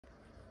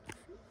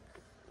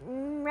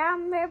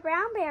Brown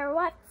bear,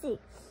 what's it?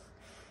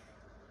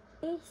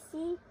 You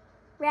see,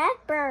 red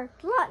bird,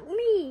 look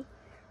me.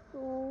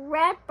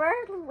 Red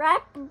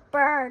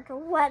bird,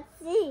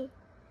 what's it?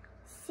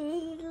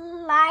 See,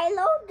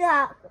 Lilo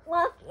duck,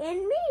 look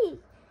in me.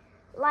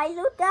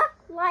 Lilo duck,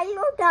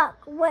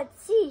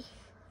 what's it?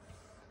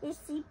 You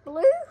see,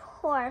 blue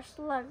horse,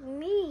 look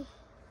me.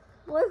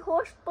 Blue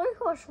horse,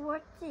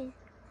 what's it?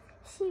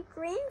 See,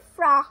 green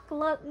frog,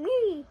 look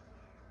me.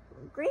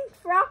 Green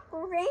frog,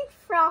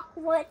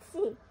 what's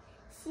it?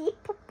 See,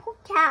 purple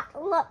cat,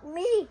 look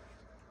me.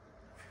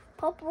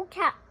 Purple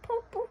cat,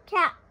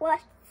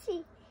 what's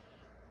it?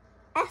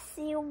 I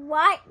see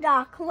white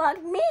dog,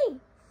 look me.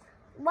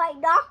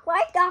 White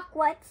dog,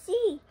 what's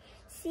it?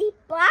 See,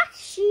 black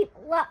sheep,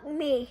 look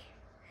me.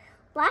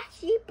 Black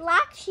sheep,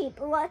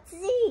 what's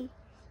it?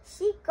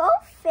 See,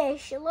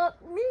 goldfish, look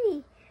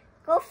me.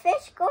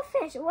 Goldfish,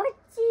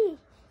 what's it?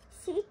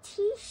 See,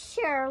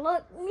 t-shirt,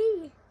 look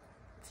me.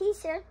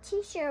 T-shirt,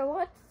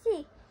 what's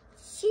it?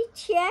 See,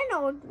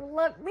 channel,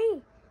 look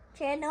me.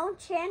 Channel,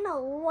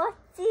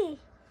 what's it?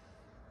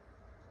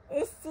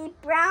 It's the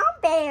brown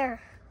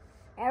bear,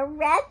 a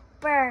red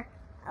bird,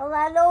 a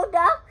little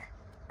duck,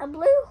 a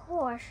blue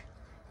horse,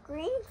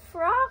 green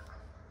frog,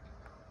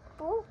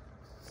 blue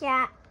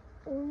cat,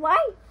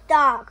 white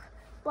dog,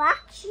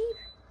 black sheep,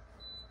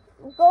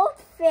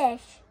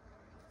 goldfish,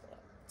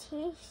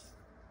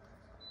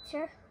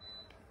 t-shirt,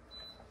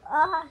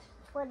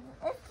 what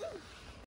is it?